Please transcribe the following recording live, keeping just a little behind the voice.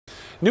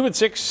New at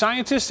 6,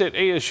 scientists at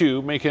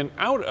ASU make an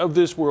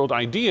out-of-this-world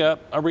idea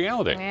a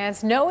reality.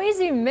 It's no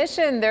easy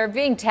mission. They're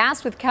being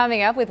tasked with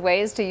coming up with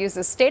ways to use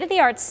the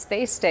state-of-the-art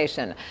space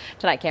station.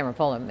 Tonight, Cameron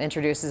Pullum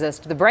introduces us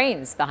to the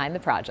brains behind the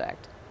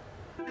project.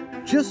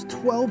 Just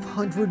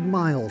 1,200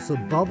 miles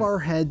above our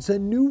heads, a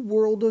new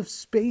world of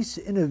space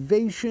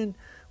innovation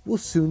will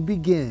soon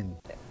begin.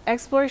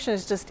 Exploration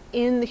is just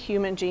in the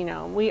human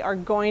genome. We are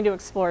going to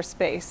explore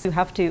space. You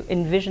have to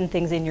envision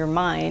things in your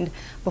mind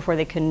before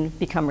they can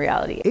become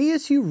reality.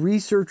 ASU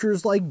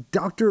researchers like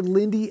Dr.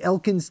 Lindy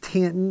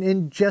Elkins-Tanton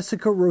and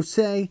Jessica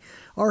Rousset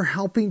are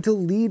helping to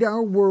lead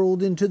our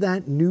world into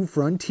that new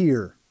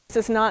frontier.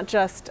 This is not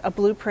just a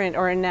blueprint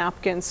or a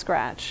napkin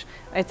scratch.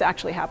 It's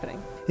actually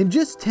happening. In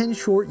just 10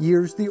 short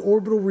years, the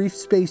Orbital Reef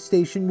Space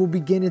Station will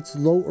begin its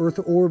low Earth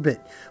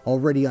orbit.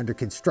 Already under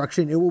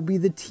construction, it will be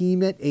the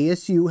team at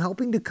ASU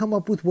helping to come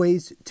up with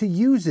ways to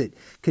use it,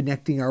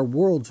 connecting our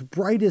world's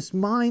brightest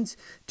minds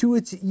to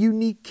its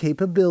unique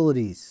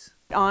capabilities.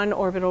 On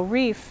Orbital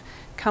Reef,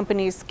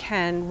 companies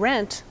can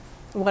rent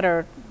what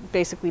are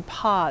basically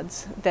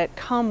pods that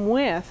come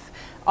with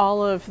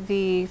all of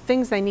the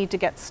things they need to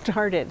get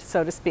started,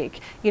 so to speak.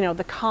 You know,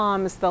 the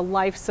comms, the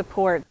life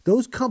support.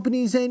 Those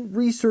companies and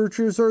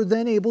researchers are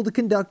then able to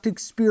conduct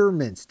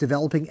experiments,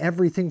 developing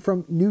everything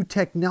from new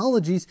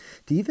technologies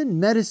to even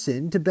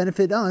medicine to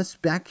benefit us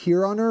back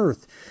here on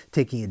Earth,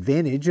 taking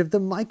advantage of the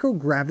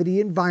microgravity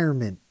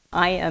environment.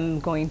 I am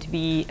going to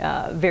be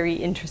very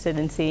interested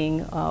in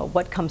seeing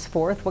what comes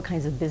forth, what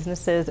kinds of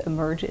businesses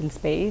emerge in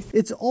space.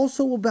 It's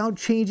also about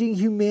changing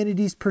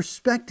humanity's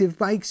perspective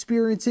by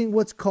experiencing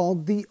what's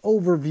called the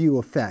overview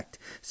effect,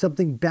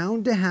 something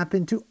bound to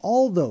happen to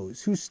all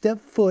those who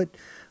step foot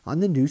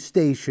on the new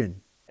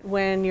station.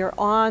 When you're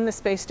on the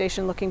space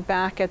station looking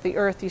back at the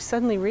Earth, you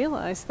suddenly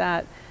realize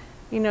that,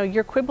 you know,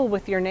 your quibble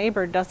with your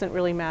neighbor doesn't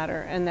really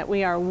matter, and that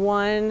we are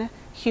one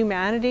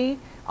humanity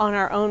on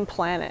our own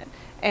planet.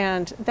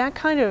 And that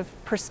kind of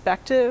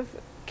perspective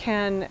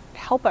can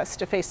help us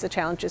to face the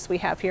challenges we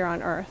have here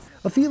on Earth.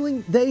 A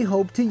feeling they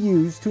hope to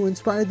use to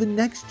inspire the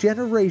next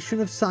generation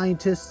of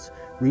scientists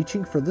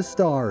reaching for the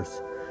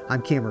stars.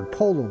 I'm Cameron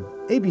Pullum,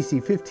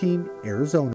 ABC 15, Arizona.